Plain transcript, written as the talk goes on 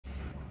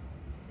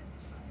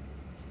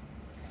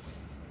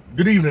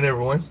Good evening,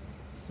 everyone.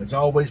 As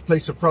always,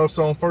 place your cross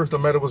on first, no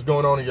matter what's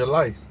going on in your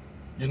life.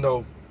 You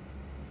know,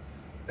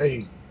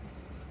 hey,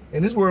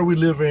 in this world we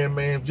live in,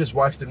 man, just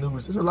watch the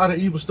news. There's a lot of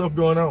evil stuff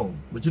going on.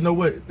 But you know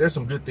what? There's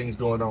some good things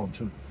going on,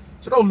 too.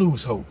 So don't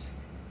lose hope.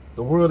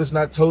 The world is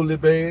not totally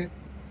bad,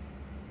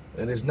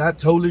 and it's not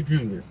totally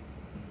good.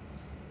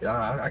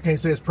 I can't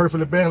say it's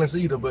perfectly balanced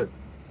either, but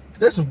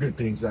there's some good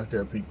things out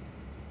there, people.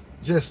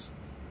 Just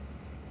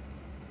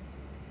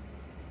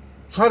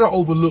try to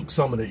overlook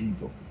some of the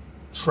evil.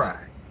 Try.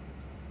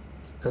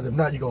 Because if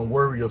not, you're going to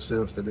worry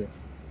yourselves to death.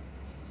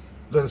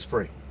 Let us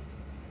pray.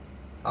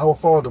 Our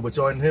Father, which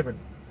art in heaven,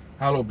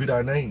 hallowed be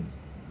thy name.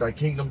 Thy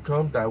kingdom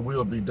come, thy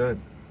will be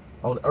done,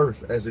 on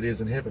earth as it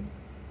is in heaven.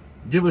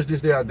 Give us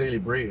this day our daily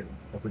bread,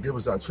 and forgive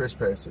us our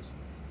trespasses,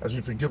 as we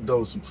forgive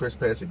those who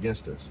trespass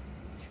against us.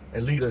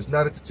 And lead us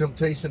not into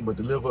temptation, but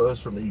deliver us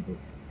from evil.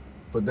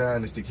 For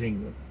thine is the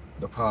kingdom,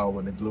 the power,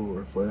 and the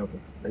glory forever.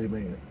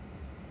 Amen.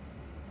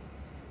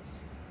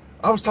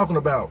 I was talking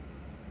about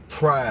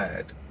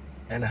pride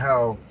and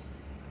how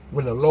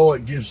when the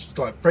Lord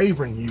start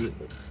favoring you,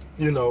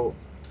 you know,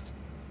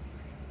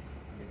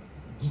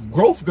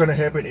 growth gonna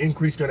happen,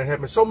 increase gonna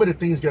happen. So many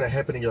things gonna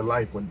happen in your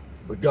life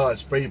with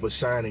God's favor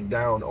shining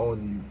down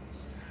on you.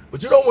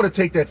 But you don't want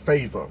to take that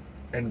favor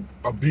and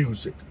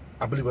abuse it.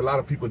 I believe a lot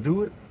of people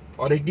do it,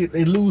 or they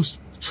lose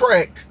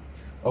track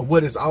of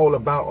what it's all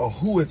about, or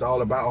who it's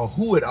all about, or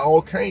who it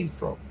all came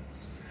from.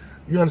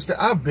 You understand?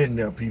 I've been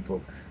there,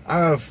 people.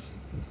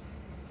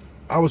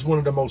 I was one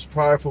of the most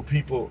prideful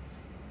people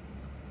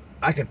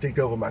I can think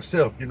of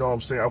myself. You know what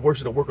I'm saying? I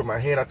worshiped the work of my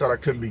hand. I thought I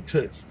couldn't be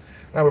touched.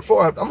 Now, I'm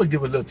going to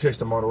give a little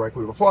testimony right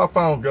quick. Before I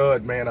found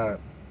God, man,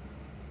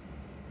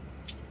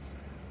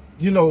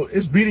 you know,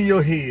 it's beating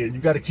your head. You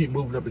got to keep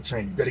moving up the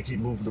chain. You got to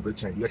keep moving up the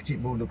chain. You got to keep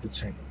moving up the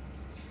chain.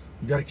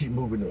 You got to keep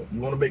moving up. You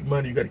want to make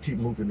money, you got to keep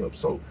moving up.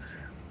 So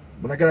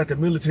when I got out the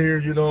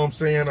military, you know what I'm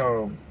saying,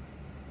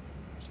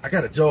 I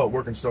got a job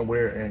working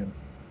somewhere, and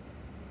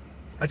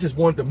I just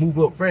wanted to move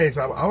up fast.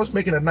 I was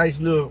making a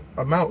nice little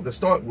amount to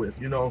start with,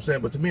 you know what I'm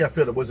saying? But to me, I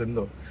felt it wasn't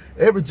enough.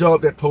 Every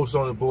job that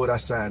posted on the board, I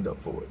signed up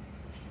for it.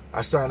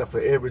 I signed up for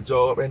every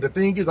job. And the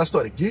thing is, I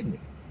started getting it.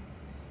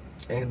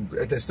 And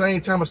at the same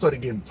time, I started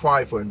getting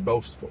prideful and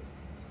boastful.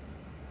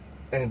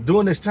 And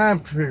during this time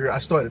period, I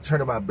started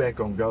turning my back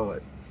on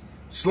God.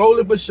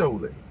 Slowly but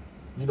surely.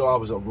 You know, I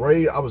was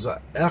an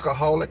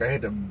alcoholic. I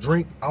had to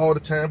drink all the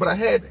time. But I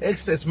had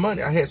excess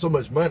money. I had so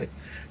much money,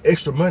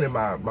 extra money.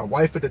 My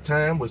wife at the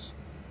time was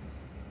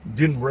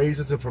getting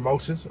raises and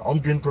promotions. I'm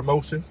getting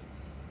promotions,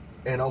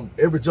 and on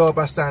every job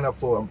I signed up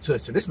for, I'm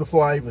touching. This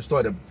before I even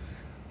started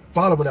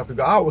following after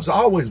God. I was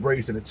always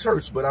raised in the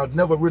church, but I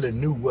never really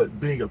knew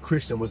what being a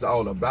Christian was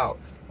all about,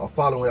 or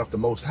following after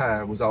Most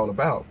High was all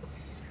about.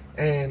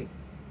 And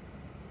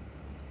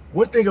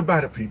one thing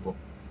about it, people,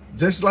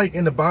 just like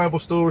in the Bible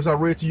stories I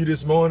read to you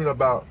this morning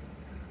about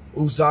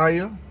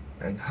Uzziah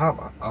and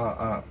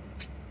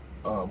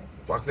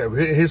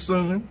his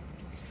son,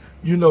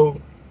 you know,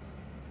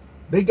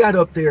 they got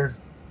up there,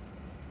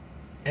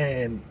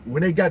 and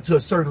when they got to a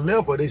certain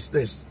level, they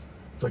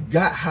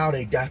forgot how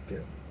they got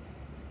there.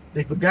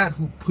 They forgot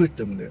who put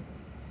them there.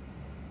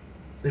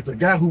 They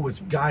forgot who was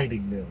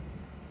guiding them.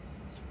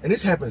 And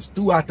this happens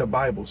throughout the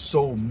Bible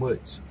so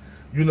much.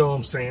 You know what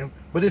I'm saying?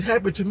 But it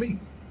happened to me.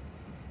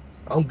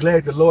 I'm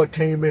glad the Lord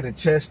came in and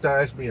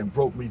chastised me and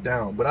broke me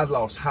down. But I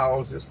lost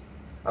houses.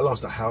 I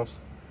lost a house,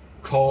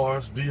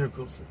 cars,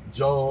 vehicles,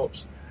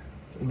 jobs.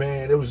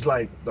 Man, it was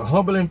like the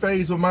humbling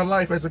phase of my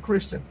life as a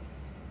Christian.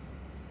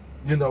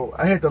 You know,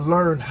 I had to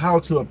learn how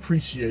to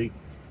appreciate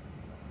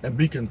and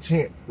be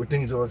content with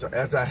things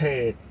as I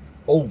had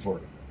over.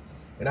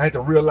 And I had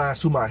to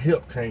realize who my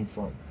help came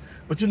from.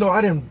 But you know,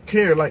 I didn't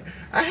care. Like,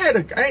 I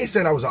ain't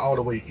saying I was all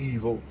the way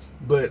evil,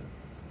 but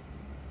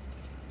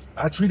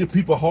I treated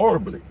people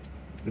horribly.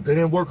 If they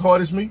didn't work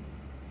hard as me,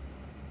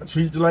 I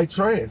treated you like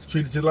trash.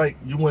 Treated you like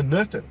you weren't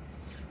nothing.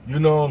 You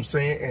know what I'm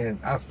saying? And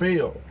I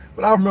failed.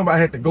 But I remember I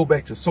had to go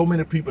back to so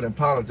many people and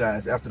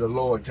apologize after the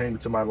Lord came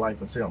into my life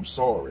and say, I'm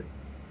sorry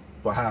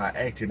for how I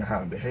acted and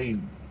how I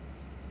behaved.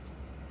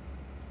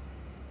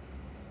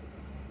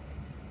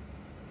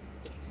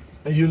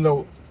 And you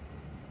know,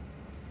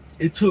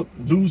 it took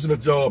losing a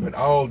job and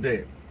all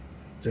that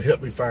to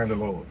help me find the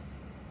Lord.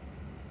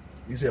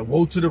 He said,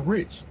 woe to the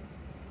rich.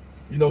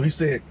 You know, he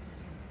said,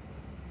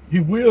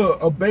 he will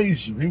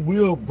abase you. He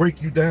will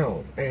break you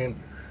down. And,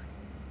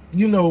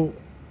 you know,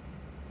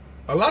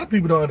 a lot of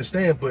people don't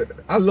understand, but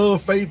I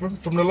love favor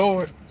from the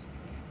Lord.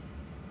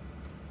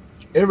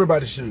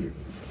 Everybody should.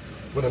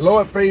 When the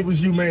Lord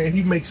favors you, man,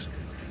 he makes,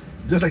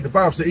 just like the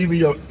Bible says, even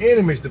your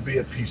enemies to be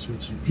at peace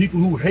with you.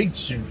 People who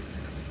hate you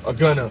are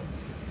gonna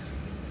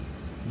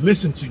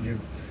listen to you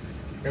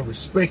and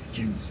respect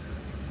you.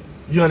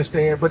 You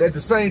understand? But at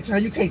the same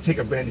time, you can't take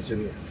advantage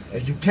of it.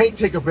 And you can't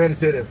take advantage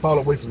of it and fall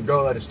away from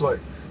God and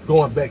start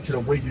going back to the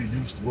way you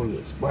used to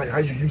was, right? How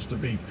you used to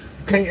be. You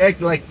can't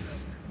act like,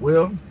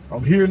 well,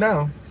 I'm here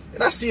now.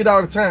 And I see it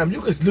all the time.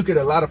 You can look at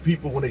a lot of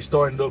people when they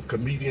starting up,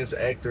 comedians,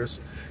 actors,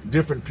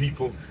 different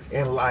people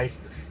in life.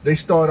 When they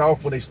start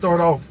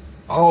off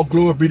All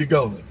glory be to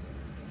God.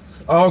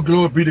 All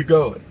glory be to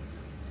God.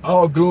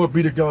 All glory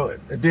be to God.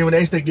 And then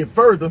as they get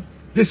further,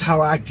 this is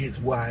how I get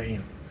to where I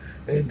am.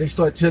 And they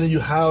start telling you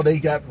how they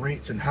got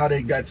rich and how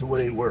they got to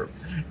where they were.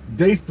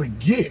 They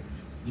forget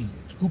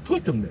who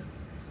put them there.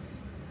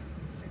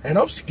 And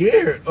I'm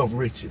scared of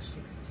riches.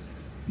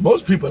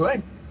 Most people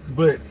ain't.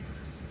 But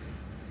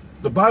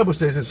the Bible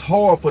says it's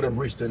hard for the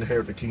rich to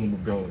inherit the kingdom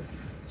of God.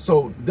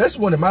 So that's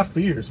one of my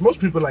fears. Most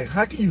people are like,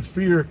 how can you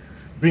fear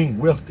being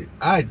wealthy?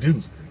 I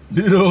do.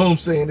 You know what I'm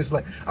saying? It's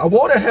like, I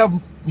want to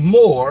have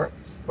more,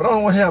 but I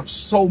don't want to have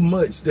so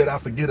much that I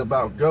forget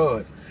about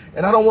God.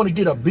 And I don't want to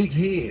get a big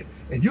head.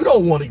 And you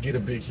don't want to get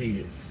a big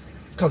head.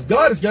 Because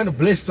God is going to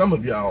bless some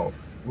of y'all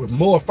with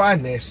more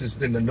finances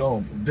than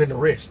the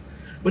rest.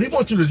 But he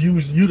wants you to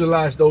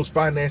utilize those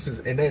finances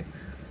and that,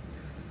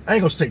 I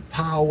ain't going to say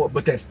power,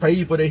 but that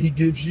favor that he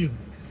gives you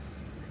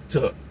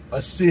to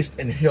assist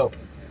and help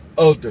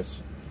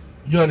others.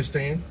 You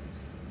understand?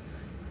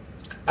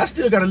 I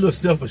still got a little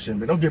selfish in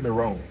me. Don't get me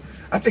wrong.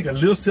 I think a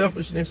little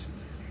selfishness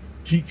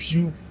keeps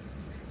you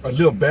a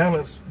little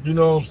balanced. You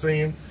know what I'm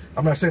saying?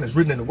 I'm not saying it's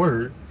written in the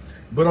word,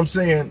 but I'm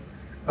saying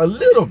a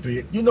little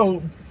bit. You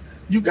know,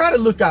 you got to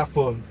look out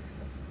for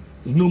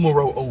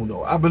numero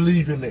uno. I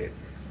believe in that.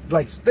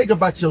 Like, think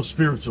about your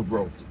spiritual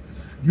growth.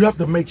 You have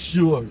to make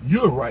sure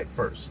you're right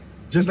first.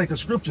 Just like the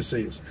scripture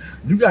says,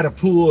 you got to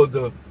pull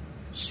the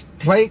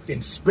plank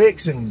and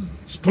specks and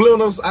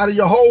splinters out of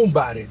your whole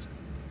body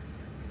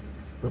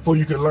before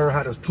you can learn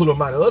how to pull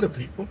them out of other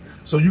people.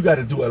 So you got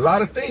to do a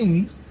lot of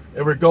things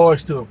in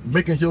regards to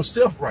making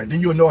yourself right.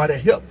 Then you'll know how to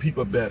help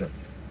people better.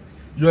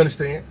 You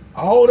understand?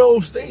 All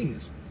those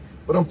things.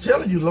 But I'm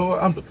telling you,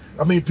 Lord,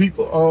 I mean,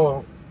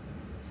 people,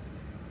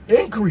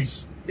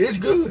 increase is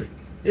good.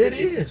 It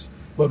is.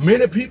 But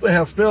many people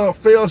have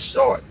fell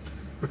short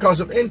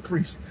because of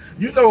increase.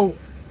 You know,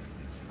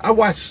 I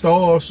watch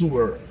stars who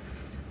are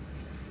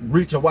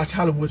rich. I watch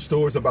Hollywood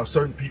stories about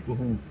certain people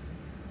who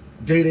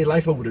gave their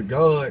life over to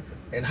God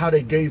and how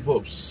they gave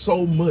up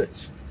so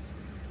much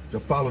to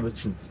follow the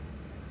truth.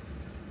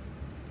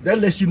 That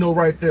lets you know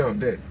right there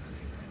that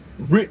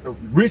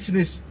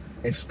richness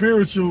and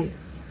spiritual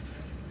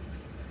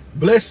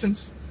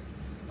blessings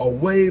are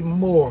way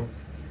more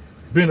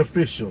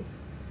beneficial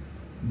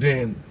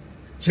than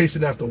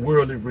chasing after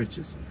worldly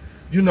riches.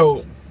 You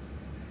know,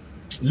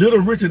 Little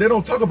Richard, they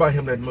don't talk about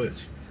him that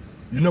much.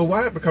 You know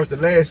why? Because the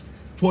last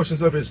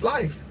portions of his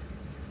life,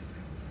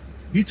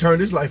 he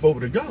turned his life over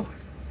to God.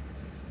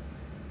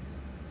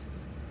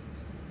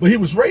 But he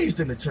was raised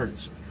in the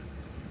church.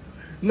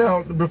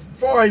 Now,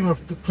 before I even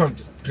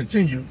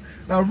continue,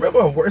 now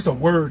remember, it's a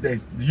word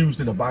that's used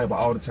in the Bible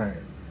all the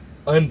time.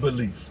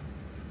 Unbelief.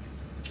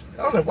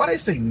 I don't know why they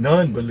say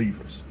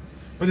non-believers,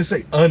 but they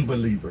say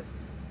unbeliever.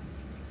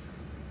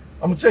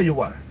 I'm going to tell you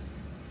why.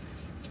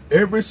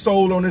 Every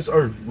soul on this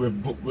earth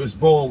was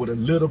born with a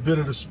little bit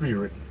of the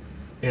Spirit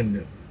in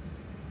them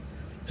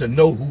to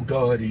know who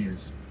God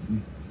is.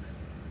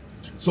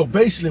 So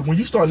basically, when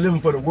you start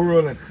living for the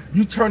world and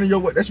you turning your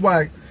way, that's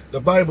why the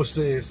Bible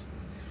says,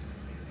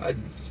 I'm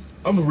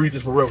going to read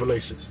this from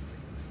Revelations.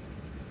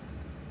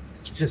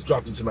 Just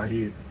dropped into my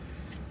head.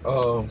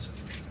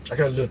 I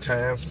got a little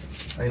time.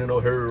 I ain't in no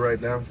hurry right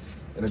now.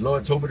 And the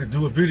Lord told me to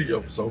do a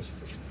video. So,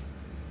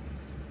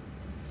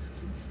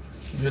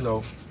 you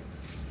know,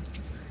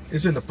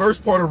 it's in the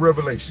first part of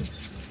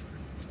Revelations.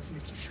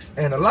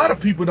 And a lot of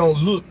people don't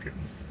look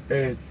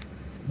at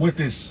what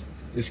this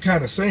is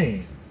kind of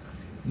saying.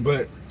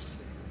 But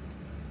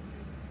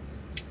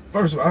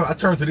first, I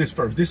turn to this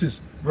first. This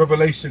is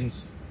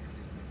Revelations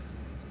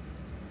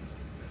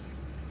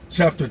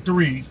chapter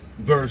 3,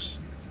 verse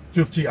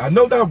 15. I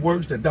know thy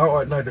works, that thou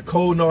art neither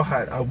cold nor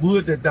hot. I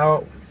would that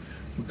thou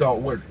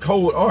wert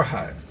cold or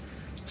hot.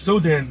 So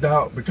then,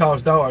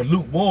 because thou art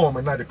lukewarm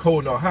and neither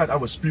cold nor hot, I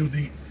will spew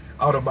thee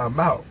out of my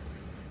mouth.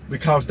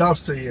 Because thou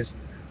sayest,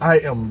 I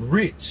am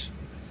rich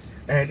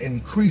and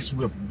increase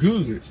with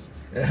goods,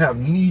 and have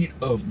need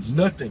of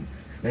nothing,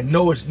 and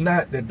knowest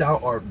not that thou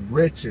art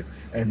wretched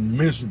and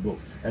miserable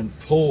and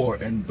poor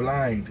and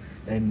blind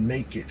and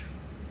naked.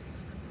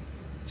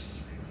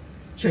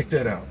 Check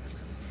that out.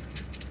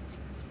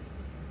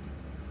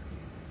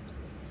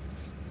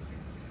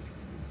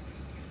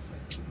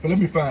 But let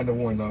me find the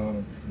one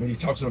when he's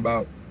talking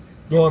about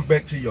going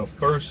back to your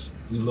first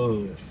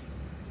love.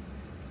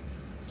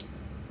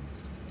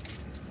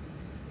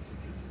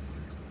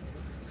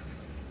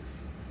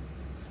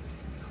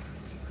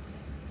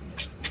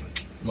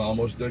 I'm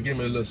almost done. Give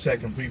me a little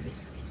second, people.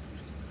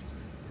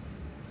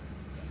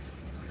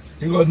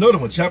 Here goes another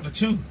one, chapter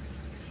 2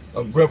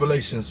 of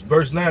Revelations,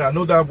 verse 9. I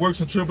know thy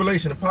works in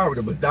tribulation and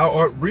poverty, but thou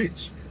art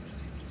rich.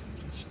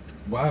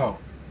 Wow.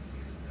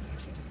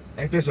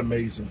 Ain't this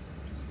amazing?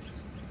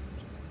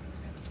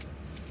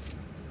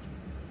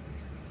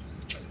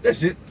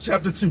 That's it.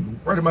 Chapter 2,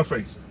 right in my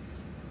face.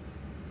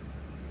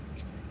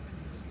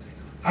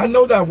 I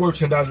know thy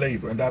works and thy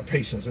labor and thy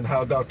patience, and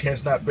how thou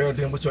canst not bear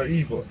them which are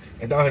evil,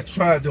 and thou hast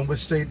tried them which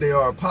say they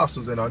are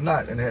apostles and are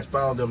not, and hast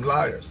found them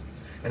liars,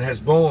 and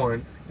hast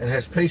borne and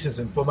has patience,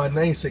 and for my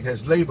name's sake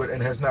has labored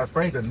and has not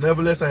fainted.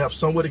 Nevertheless, I have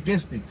somewhat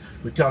against thee,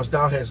 because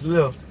thou hast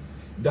left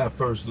thy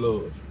first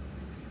love.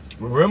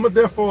 Remember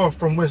therefore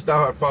from whence thou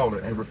art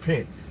fallen, and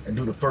repent, and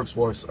do the first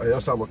works, or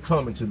else I will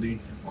come unto thee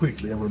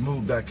quickly, and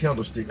remove thy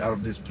candlestick out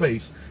of this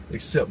place,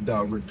 except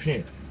thou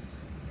repent.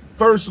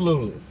 First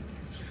love.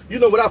 You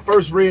know, when I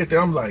first read that,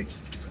 I'm like,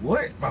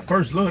 what? My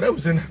first love? That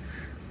was in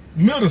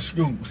middle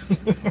school.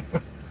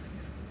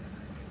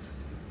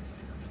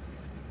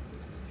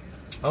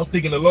 I'm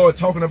thinking the Lord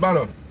talking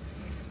about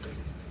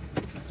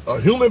a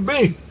human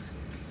being.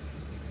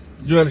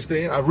 You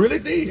understand? I really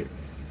did.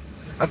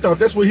 I thought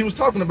that's what he was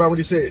talking about when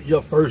he said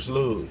your first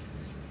love.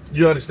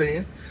 You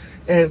understand?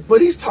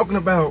 But he's talking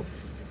about,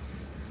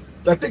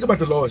 like, think about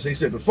the Lord. He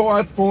said, before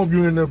I formed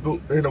you in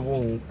the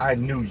womb, I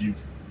knew you.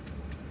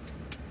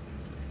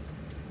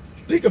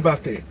 Think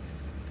about that.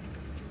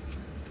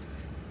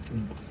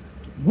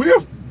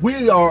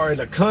 We are in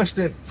a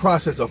constant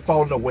process of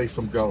falling away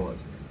from God,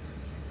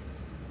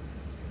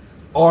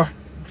 or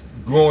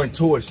growing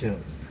towards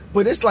him.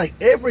 But it's like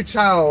every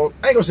child,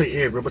 I ain't gonna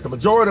say every, but the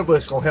majority of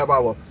us gonna have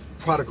our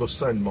prodigal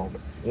son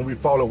moment when we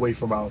fall away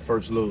from our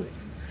first love.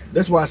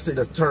 That's why I say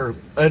the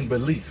term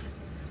unbelief,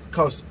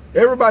 because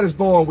everybody's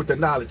born with the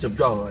knowledge of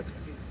God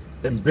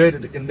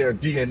embedded in their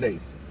DNA,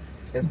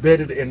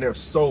 embedded in their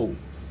soul.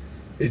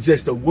 It's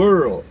just the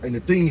world and the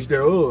things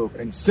thereof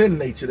and sin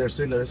nature that's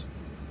in us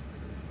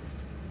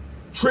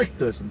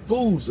tricked us and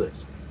fools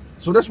us.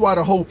 So that's why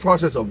the whole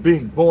process of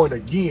being born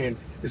again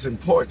is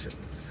important.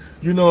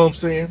 You know what I'm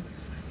saying?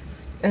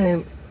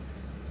 And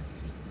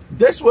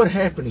that's what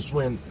happens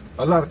when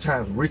a lot of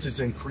times riches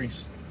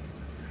increase.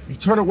 You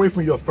turn away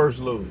from your first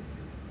love.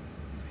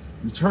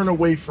 You turn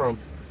away from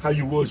how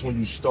you was when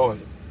you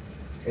started.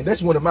 And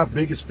that's one of my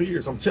biggest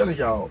fears. I'm telling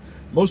y'all,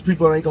 most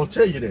people ain't gonna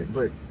tell you that,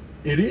 but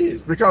it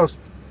is, because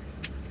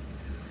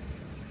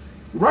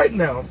right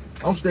now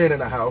I'm staying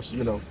in a house,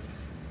 you know,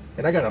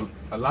 and I got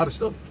a lot of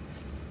stuff.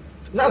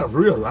 Not a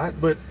real lot,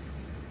 but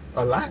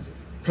a lot.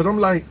 Because I'm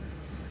like,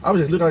 I was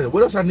just looking at it,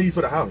 what else I need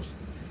for the house?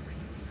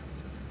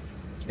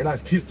 And I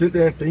sit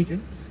there and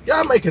thinking,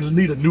 yeah, I might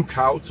need a new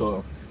couch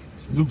or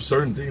new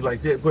certain things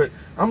like that. But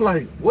I'm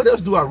like, what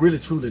else do I really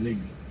truly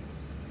need?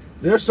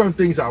 There are certain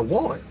things I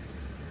want,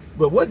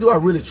 but what do I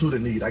really truly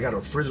need? I got a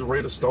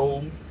refrigerator,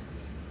 stove,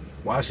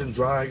 washing,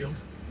 drying,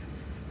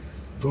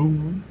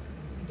 food,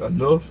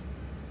 enough.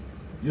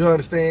 You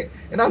understand?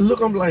 And I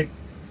look, I'm like,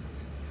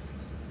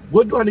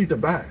 what do I need to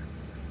buy?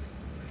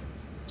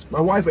 My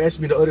wife asked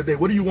me the other day,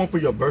 what do you want for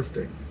your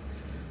birthday?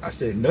 I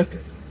said,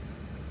 nothing.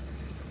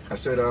 I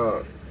said,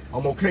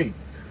 I'm okay.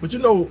 But you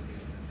know,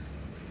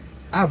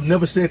 I've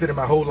never said that in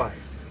my whole life.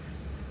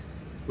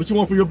 What you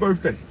want for your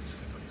birthday?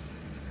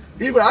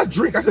 Even I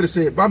drink, I could have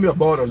said, buy me a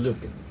bottle of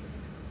liquor.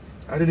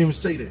 I didn't even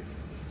say that.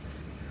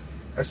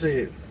 I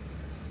said,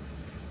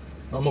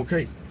 I'm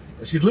okay.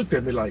 And she looked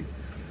at me like,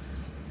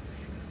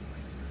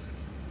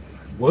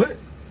 what?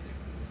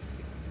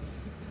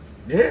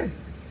 Yeah.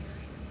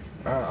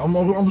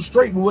 I'm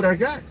straight with what I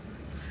got.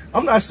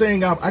 I'm not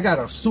saying I got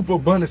a super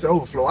abundance of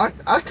overflow.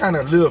 I kind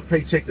of live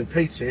paycheck to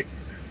paycheck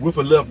with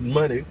enough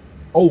money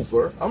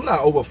over. I'm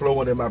not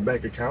overflowing in my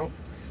bank account.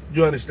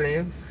 You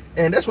understand?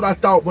 And that's what I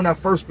thought when I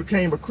first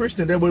became a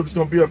Christian. That's what it was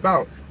going to be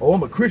about. Oh,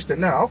 I'm a Christian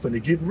now. I'm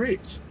finna get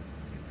rich.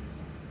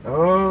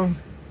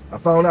 I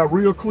found out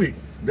real quick.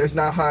 That's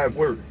not how it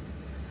worked.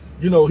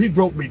 You know, he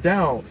broke me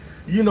down.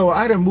 You know,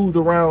 I done moved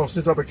around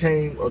since I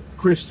became a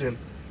Christian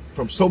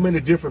from so many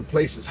different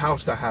places,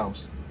 house to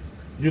house.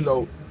 You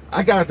know,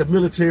 I got out the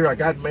military, I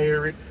got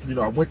married, you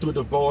know, I went through a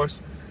divorce,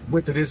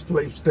 went to this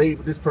place, stayed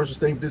with this person,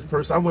 stayed with this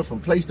person. I went from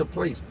place to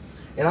place.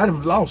 And I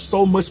done lost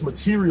so much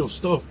material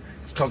stuff,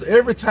 because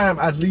every time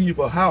I leave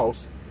a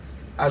house,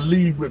 I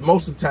leave with,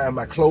 most of the time,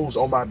 my clothes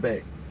on my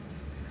back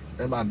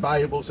and my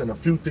Bibles and a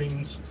few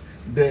things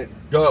that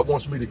God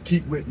wants me to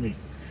keep with me.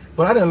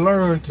 But I done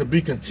learned to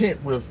be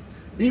content with,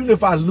 even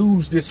if I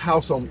lose this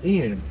house I'm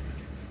in,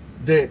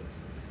 that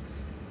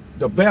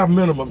the bare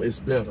minimum is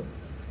better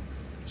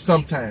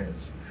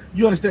sometimes.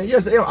 You understand?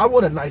 Yes, I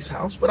want a nice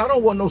house, but I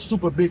don't want no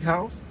super big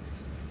house.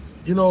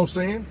 You know what I'm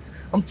saying?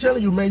 I'm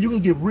telling you, man, you can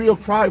get real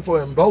prideful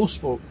and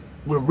boastful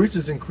when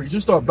riches increase. You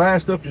start buying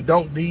stuff you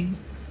don't need.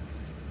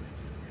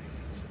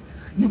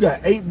 You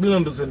got 8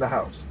 blenders in the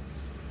house.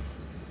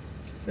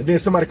 And then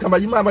somebody come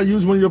out, you might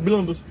use one of your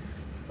blenders.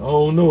 I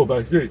don't know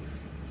about that.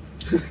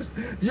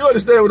 You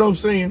understand what I'm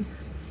saying?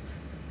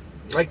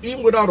 Like,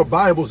 even with all the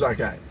Bibles I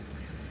got,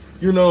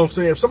 you know what I'm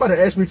saying? If somebody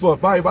asked me for a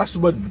Bible, I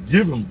should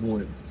give them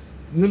one.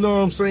 You know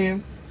what I'm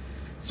saying?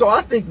 So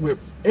I think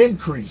with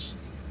increase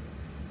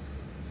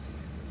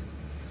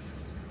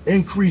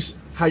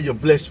how you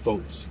bless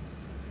folks.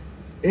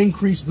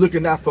 Increase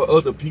looking out for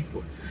other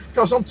people.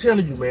 Because I'm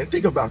telling you, man,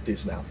 think about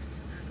this now.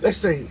 Let's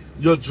say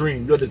your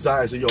dream, your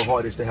desires of your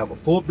heart is to have a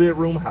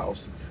 4-bedroom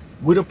house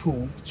with a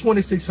pool,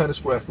 2,600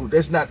 square feet.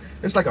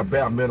 That's like a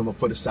bare minimum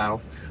for the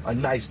South. A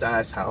nice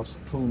size house,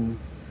 pool.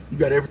 You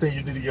got everything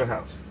you need in your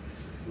house.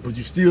 But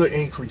you're still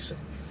increasing.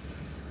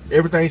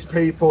 Everything's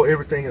paid for,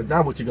 everything is.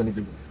 Now what you're gonna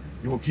do?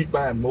 You're gonna keep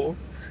buying more?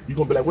 You're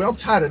going to be like, well, I'm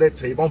tired of that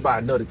table. I'm going to buy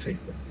another table.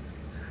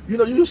 You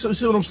know, you see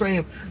what I'm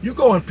saying? You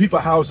go in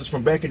people's houses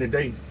from back in the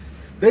day,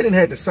 they didn't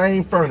have the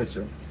same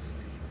furniture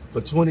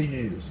for 20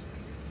 years.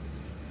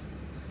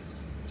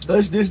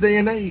 Us this day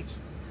and age,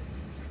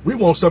 we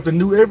want something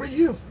new every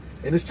year.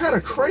 And it's kind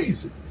of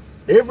crazy.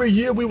 Every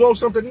year we want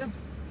something new.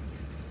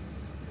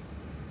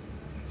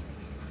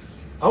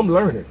 I'm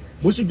learning.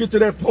 Once you get to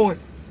that point,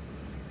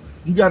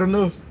 you got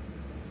enough,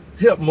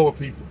 help more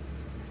people.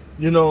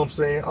 You know what I'm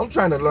saying? I'm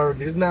trying to learn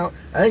this now.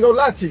 I ain't gonna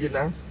lie to you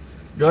now.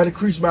 God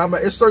increased my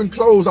amount. There's certain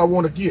clothes I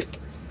want to get.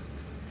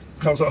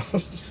 Because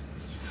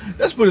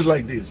let's put it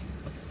like this.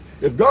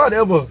 If God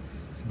ever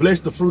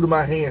blessed the fruit of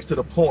my hands to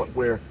the point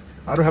where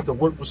I don't have to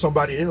work for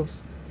somebody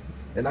else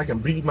and I can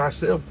be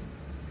myself,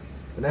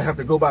 and I have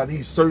to go by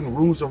these certain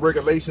rules and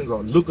regulations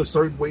or look a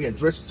certain way and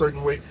dress a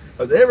certain way.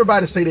 Because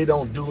everybody say they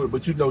don't do it,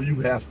 but you know you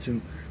have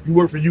to. You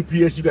work for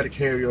UPS, you got to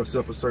carry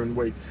yourself a certain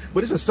way.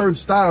 But it's a certain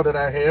style that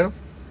I have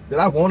that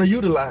I want to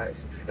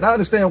utilize. And I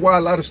understand why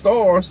a lot of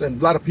stars and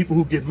a lot of people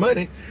who get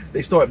money,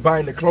 they start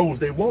buying the clothes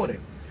they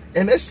wanted.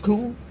 And that's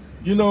cool,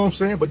 you know what I'm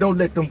saying? But don't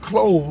let them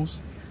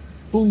clothes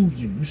fool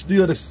you. You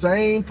still the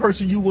same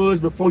person you was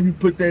before you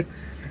put that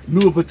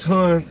Louis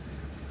Vuitton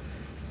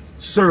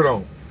shirt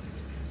on.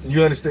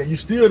 You understand? You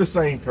still the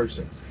same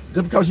person.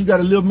 Just because you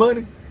got a little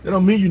money, that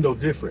don't mean you're no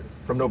different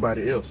from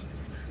nobody else.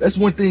 That's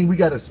one thing we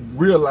got to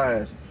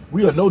realize.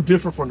 We are no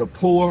different from the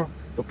poor.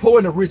 The poor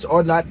and the rich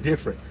are not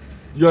different.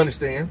 You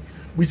understand?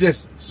 We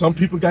just, some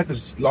people got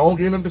the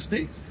long end of the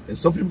stick, and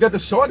some people got the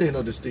short end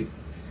of the stick.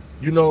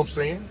 You know what I'm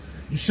saying?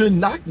 You shouldn't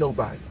knock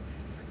nobody.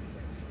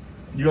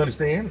 You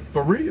understand?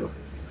 For real.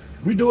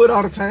 We do it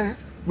all the time.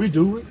 We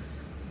do it.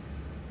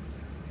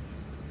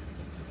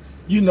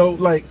 You know,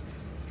 like,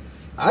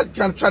 I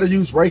kind of try to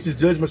use racist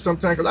judgment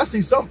sometimes because I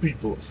see some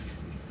people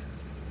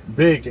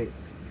begging,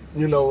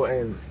 you know,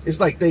 and it's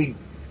like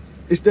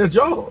it's their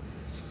job.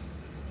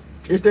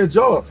 It's their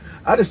job.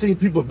 I just seen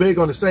people beg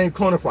on the same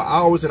corner for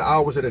hours and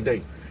hours of the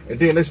day. And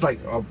then it's like,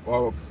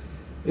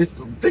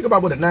 think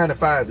about what a 9 to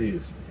 5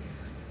 is.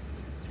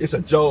 It's a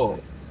job.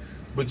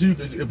 But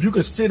if you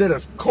could sit at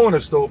a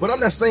corner store, but I'm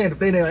not saying if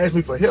they didn't ask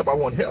me for help, I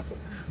won't help them.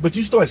 But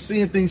you start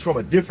seeing things from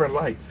a different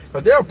light.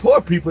 But there are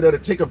poor people that'll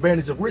take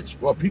advantage of rich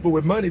or people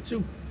with money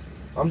too.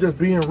 I'm just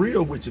being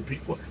real with you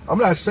people. I'm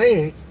not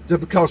saying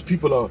just because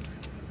people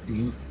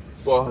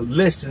are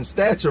less in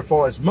stature as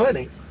far as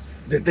money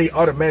that they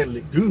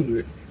automatically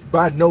good.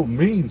 By no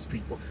means,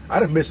 people. I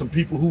done met some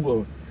people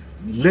who are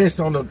less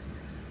on the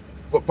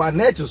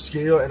financial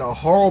scale and are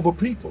horrible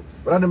people.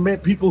 But I done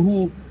met people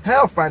who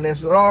have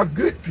finances and are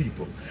good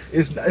people.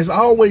 It's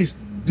always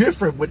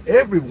different with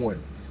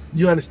everyone.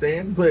 You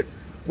understand? But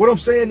what I'm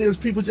saying is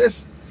people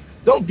just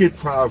don't get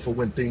prideful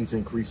when things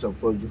increase up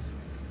for you.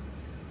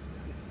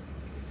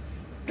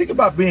 Think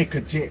about being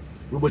content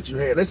with what you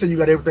had. Let's say you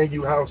got everything in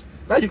your house.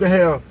 Now you can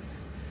have,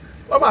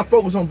 why about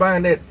focus on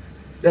buying that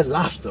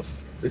lobster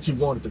that you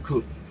wanted to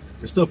cook?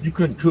 The stuff you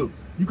couldn't cook.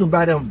 You can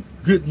buy them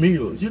good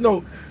meals. You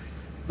know,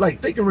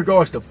 like think in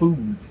regards to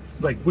food,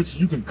 like which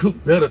you can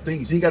cook better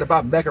things. You ain't got to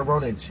buy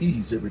macaroni and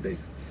cheese every day.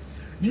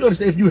 You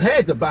understand? If you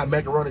had to buy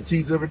macaroni and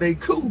cheese every day,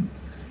 cool.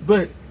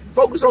 But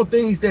focus on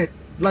things that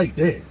like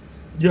that.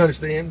 You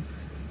understand?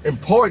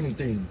 Important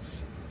things.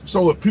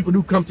 So if people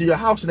do come to your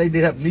house and they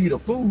have need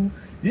of food,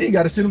 you ain't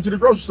got to send them to the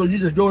grocery store. You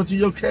just go into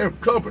your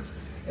cupboard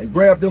and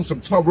grab them some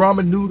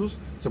ramen noodles,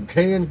 some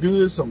canned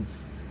goods, some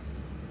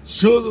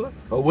sugar,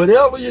 or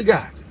whatever you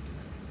got.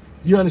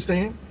 You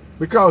understand?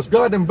 Because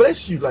God done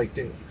bless you like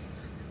that.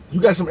 You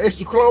got some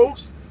extra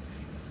clothes.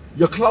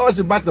 Your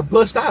closet about to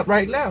bust out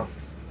right now.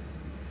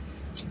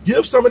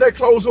 Give some of that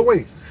clothes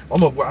away.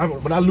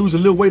 When I lose a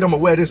little weight, I'm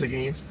gonna wear this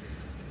again.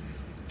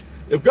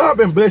 If God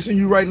been blessing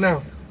you right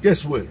now,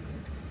 guess what?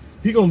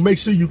 He gonna make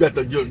sure you got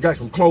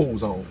some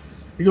clothes on.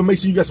 He gonna make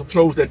sure you got some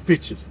clothes that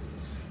fit you.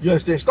 You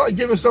understand? Start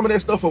giving some of that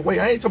stuff away.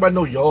 I ain't talking about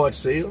no yard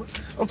sale.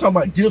 I'm talking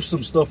about give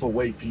some stuff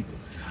away, people.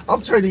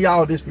 I'm telling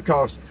y'all this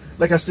because,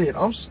 like I said,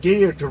 I'm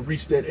scared to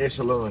reach that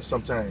echelon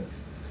sometimes.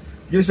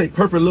 You just say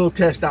perfect love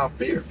cast out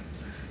fear.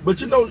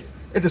 But you know,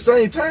 at the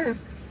same time,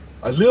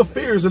 a little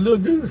fear is a little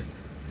good.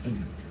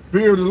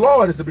 Fear of the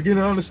Lord is the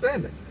beginning of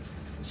understanding.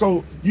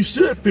 So you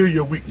should fear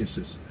your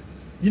weaknesses.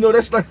 You know,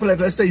 that's like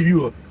let's say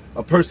you're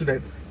a person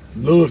that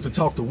loves to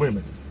talk to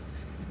women.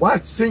 Why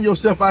send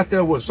yourself out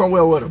there with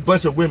somewhere where a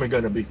bunch of women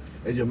gonna be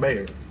and you're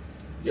married?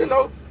 You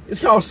know, it's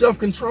called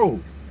self-control.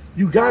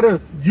 You gotta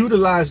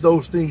utilize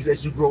those things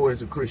as you grow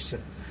as a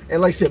Christian.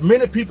 And like I said,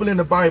 many people in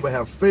the Bible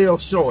have fell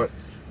short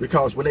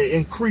because when they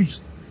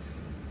increased,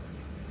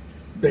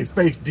 their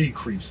faith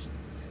decreased.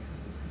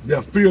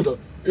 Their fear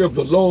of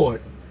the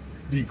Lord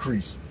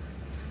decreased.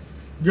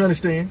 You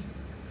understand?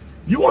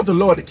 You want the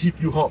Lord to keep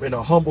you in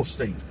a humble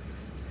state.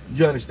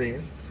 You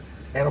understand?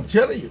 And I'm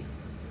telling you,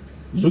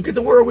 look at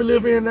the world we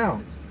live in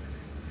now.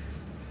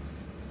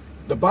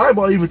 The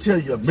Bible even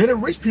tells you many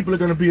rich people are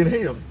going to be in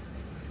hell.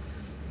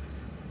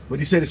 But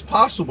he said it's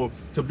possible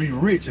to be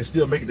rich and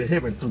still make it to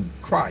heaven through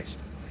Christ.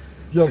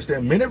 You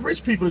understand? Many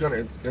rich people are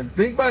going to, and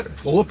think about it,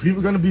 poor people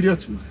are going to be there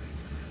too.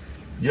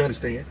 You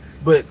understand?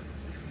 But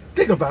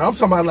think about it. I'm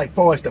talking about like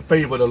far as the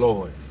favor of the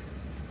Lord.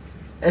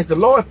 As the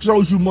Lord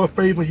shows you more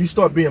favor, you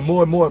start being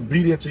more and more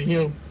obedient to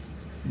him,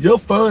 your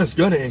funds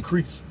gonna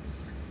increase.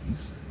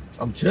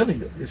 I'm telling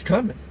you, it's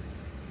coming.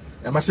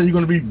 Am I saying you're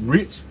gonna be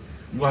rich?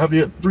 You're gonna have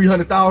your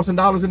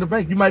 $300,000 in the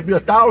bank. You might be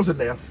 1,000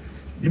 now.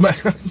 You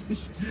might,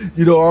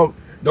 you know,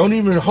 don't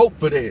even hope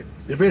for that.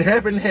 If it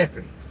happened, it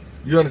happened.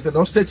 You understand?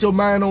 Don't set your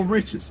mind on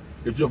riches.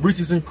 If your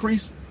riches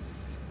increase,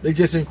 they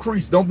just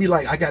increase. Don't be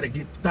like, I gotta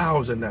get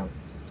 1,000 now.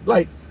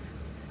 Like,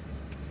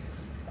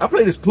 I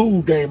play this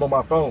pool game on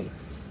my phone.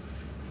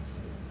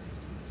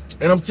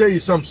 And I'm telling you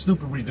something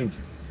stupid we do.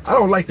 I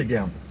don't like to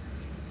gamble.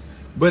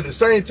 But at the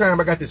same time,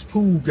 I got this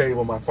pool game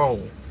on my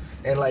phone.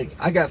 And like,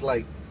 I got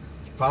like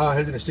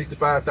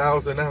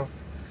 565,000 now.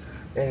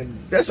 And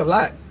that's a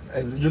lot.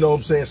 And you know what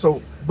I'm saying?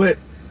 So, but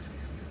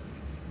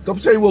I'm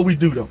tell you what we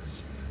do though.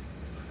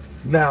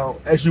 Now,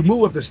 as you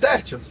move up the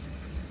stature,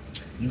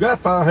 you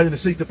got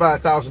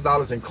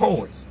 $565,000 in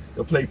coins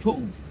to play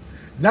pool.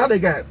 Now they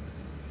got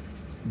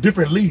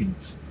different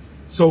leagues.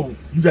 So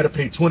you got to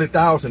pay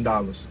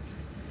 $20,000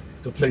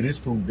 to play this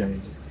pool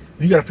game.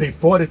 You got to pay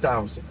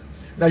 $40,000.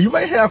 Now you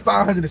may have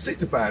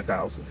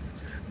 $565,000,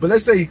 but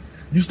let's say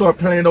you start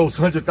playing those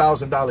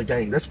 $100,000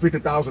 games. That's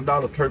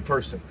 $50,000 per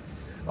person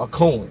of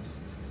coins.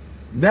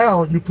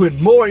 Now you put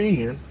more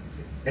in,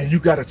 and you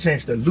got a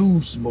chance to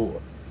lose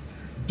more.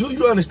 Do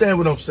you understand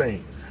what I'm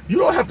saying? You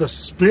don't have to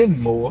spend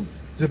more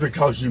just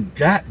because you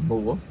got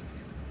more.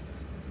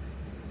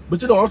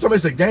 But you know, I'm talking about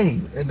it's a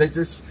game, and they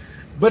just.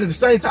 But at the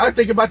same time, I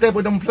think about that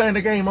when I'm playing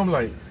the game. I'm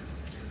like,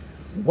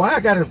 why I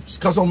gotta?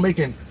 Cause I'm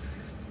making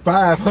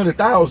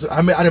 500,000.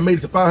 I mean, I done made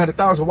it to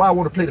 500,000. Why I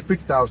want to play the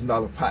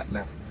 $50,000 pot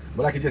now?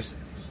 But I can just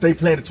stay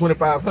playing the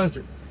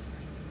 2,500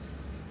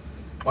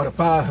 or the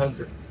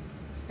 500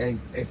 and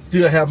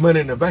still have money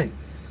in the bank.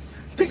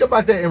 Think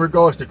about that in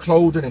regards to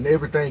clothing and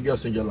everything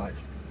else in your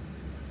life.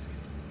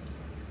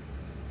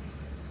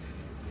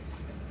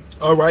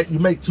 All right, you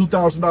make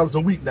 $2,000 a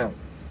week now.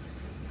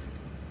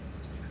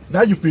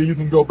 Now you feel you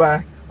can go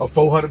buy a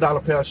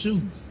 $400 pair of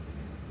shoes.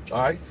 All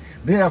right.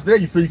 Then after that,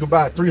 you feel you can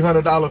buy a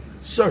 $300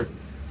 shirt.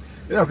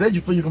 Then after that,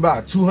 you feel you can buy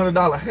a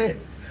 $200 hat.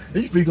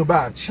 Then you feel you can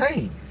buy a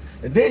chain.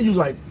 And then you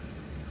like,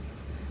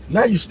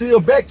 now you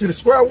still back to the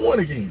square one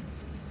again.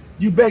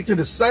 You back to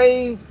the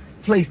same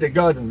place that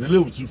God has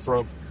delivered you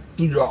from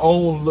through your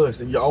own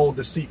lust and your own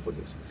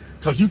deceitfulness.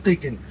 Because you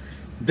thinking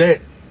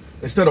that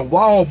instead of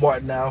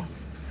Walmart now,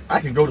 I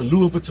can go to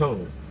Louis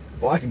Vuitton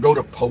or I can go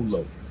to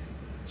Polo.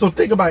 So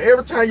think about it.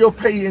 Every time your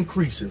pay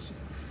increases,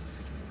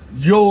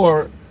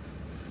 your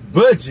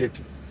budget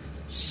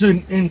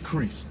shouldn't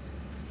increase.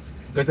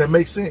 Does that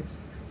make sense?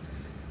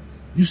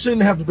 You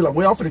shouldn't have to be like,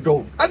 well, I'm finna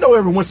go. I know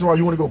every once in a while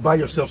you want to go buy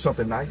yourself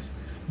something nice,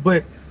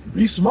 but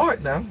be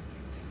smart now.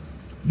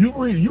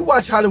 You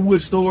watch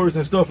Hollywood stories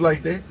and stuff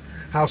like that.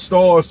 How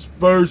stars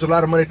spurged a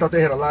lot of money, thought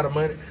they had a lot of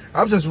money.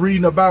 I was just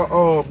reading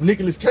about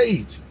Nicolas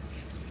Cage.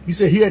 He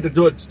said he had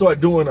to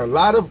start doing a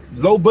lot of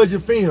low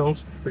budget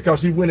films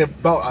because he went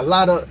and bought a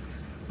lot of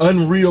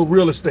unreal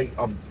real estate,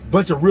 a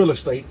bunch of real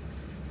estate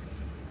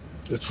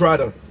to try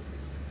to,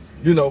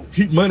 you know,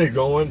 keep money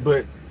going,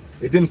 but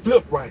it didn't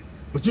flip right.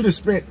 But you just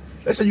spent,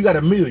 let's say you got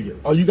 $1 million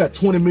or you got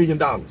 $20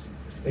 million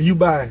and you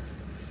buy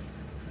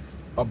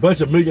a bunch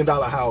of $1 million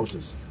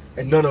houses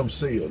and none of them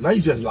sell. Now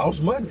you just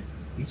lost money.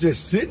 You're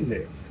just sitting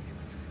there.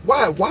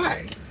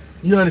 Why?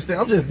 You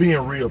understand? I'm just being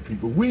real,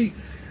 people.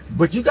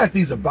 But you got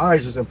these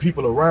advisors and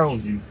people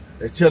around you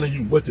that's telling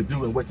you what to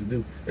do and what to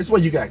do. That's why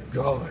you got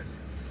God.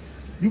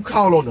 You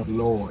call on the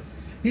Lord.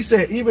 He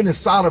said even in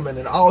Solomon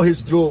and all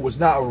his glory was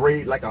not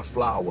arrayed like a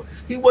flower.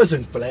 He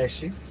wasn't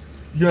flashy.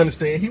 You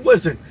understand? He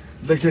wasn't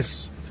like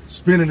just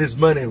spending his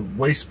money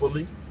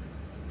wastefully.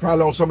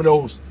 Probably on some of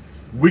those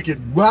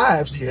wicked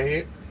wives he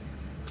had.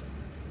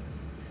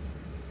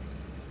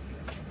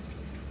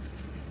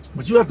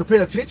 But you have to pay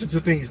attention to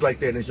things like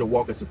that as you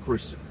walk as a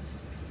Christian.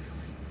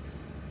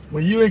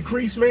 When you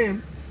increase,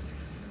 man,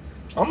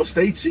 I'm going to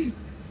stay cheap.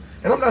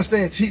 And I'm not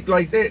saying cheap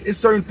like that. It's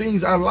certain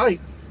things I like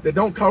that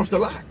don't cost a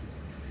lot.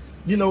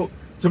 You know,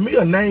 to me,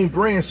 a name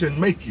brand shouldn't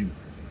make you.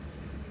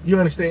 You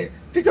understand?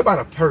 Think about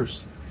a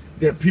purse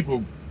that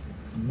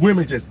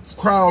women just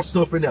crowd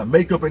stuff in there,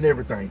 makeup and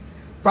everything.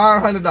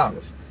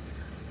 $500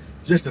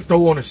 just to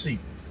throw on a seat.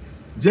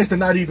 Just to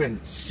not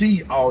even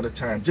see all the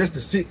time. Just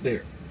to sit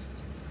there.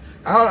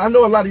 I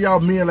know a lot of y'all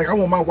men, like, I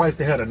want my wife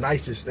to have the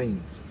nicest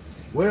things.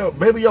 Well,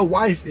 maybe your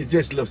wife is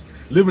just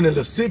living in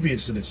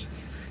lasciviousness,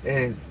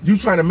 and you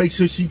trying to make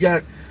sure she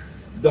got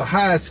the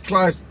highest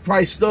class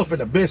price stuff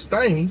and the best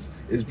things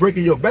is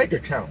breaking your bank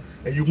account,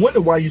 and you wonder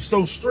why you're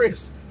so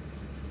stressed.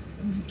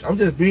 I'm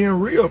just being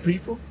real,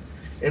 people.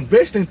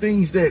 Invest in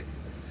things that,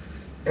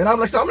 and I'm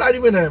not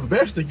even an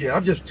investor yet.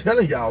 I'm just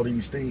telling y'all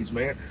these things,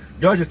 man.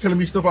 Y'all just telling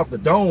me stuff off the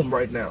dome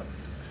right now.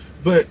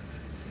 But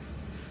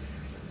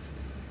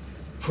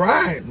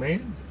pride,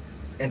 man,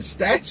 and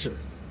stature,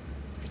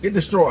 it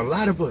destroy a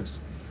lot of us.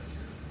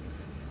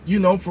 You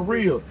know, for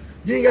real.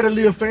 You ain't got to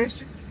live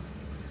fancy.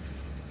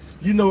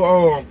 You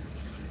know,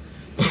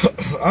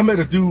 I met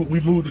a dude. We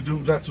moved a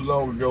dude not too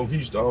long ago.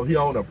 He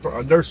owned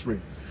a nursery.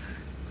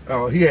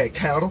 He had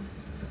cattle.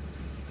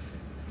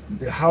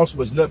 The house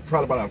was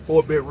probably about a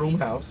 4-bedroom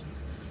house,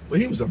 but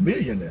he was a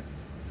millionaire,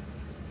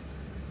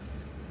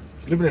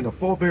 living in a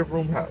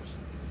 4-bedroom house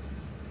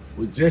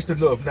with just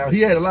enough. Now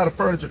he had a lot of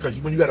furniture because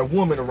when you got a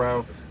woman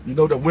around, you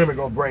know that women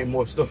gonna bring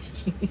more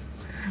stuff.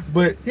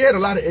 But he had a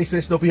lot of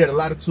excess stuff. He had a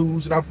lot of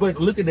tools, and I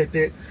but looking at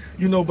that,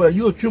 you know, but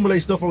you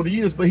accumulate stuff over the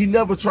years. But he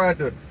never tried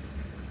to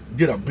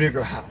get a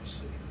bigger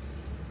house.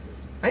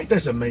 Ain't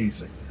that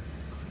amazing?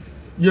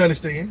 You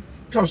understand?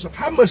 Because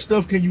how much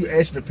stuff can you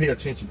actually pay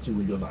attention to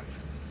in your life?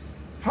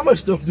 How much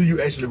stuff do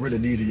you actually really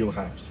need in your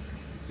house?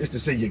 Just to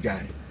say you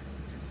got it.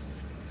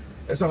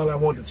 That's all I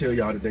want to tell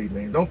y'all today,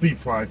 man. Don't be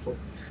prideful.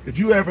 If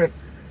you haven't,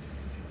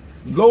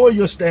 lower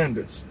your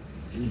standards.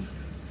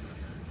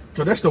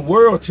 So that's the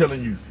world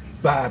telling you,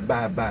 buy,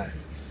 buy, buy.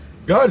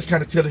 God is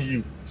kind of telling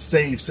you,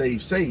 save,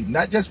 save, save.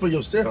 Not just for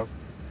yourself,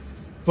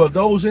 for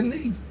those in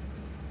need.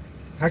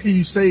 How can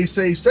you save,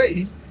 save,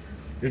 save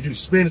if you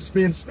spend,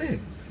 spend,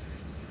 spend?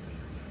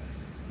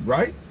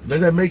 Right? Does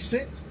that make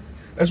sense?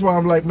 That's why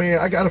I'm like, man,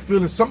 I got a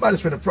feeling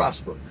somebody's finna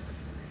prosper.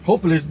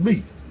 Hopefully it's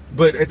me.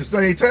 But at the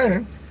same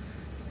time,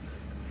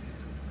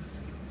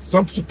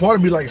 some part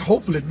of me like,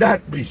 hopefully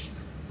not me.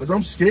 Because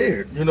I'm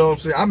scared. You know what I'm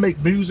saying? I make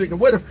music. And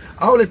what if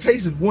all it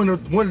takes is one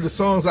of the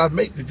songs I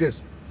make to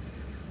just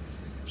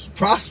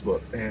prosper?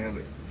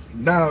 And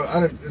now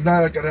I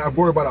gotta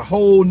worry about a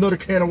whole nother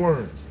can of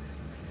worms.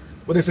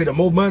 What they say, the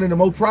more money, the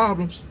more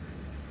problems.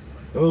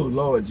 Oh,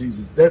 Lord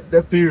Jesus.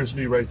 That fears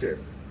me right there.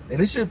 And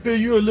it should fear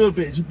you a little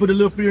bit. You put a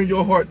little fear in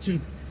your heart too.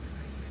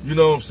 You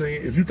know what I'm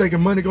saying? If you thinking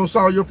money gonna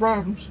solve your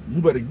problems,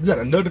 you got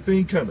another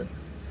thing coming.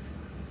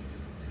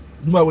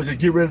 You might as well just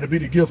get ready to be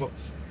the giver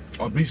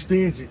or be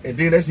stingy, and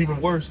then that's even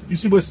worse. You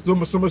see what so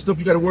much stuff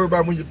you got to worry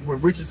about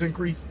when riches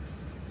increase?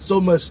 So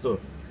much stuff.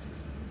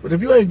 But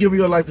if you ain't giving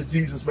your life to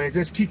Jesus, man,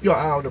 just keep your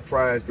eye on the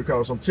prize,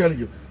 because I'm telling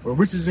you, when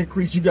riches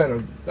increase, you got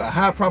a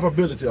high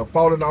probability of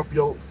falling off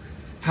your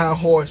high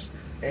horse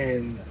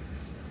and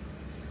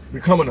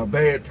becoming a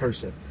bad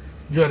person.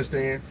 You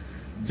understand?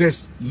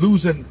 Just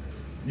losing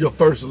your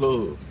first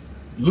love,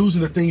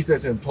 losing the things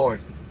that's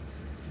important.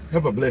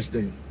 Have a blessed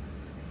day.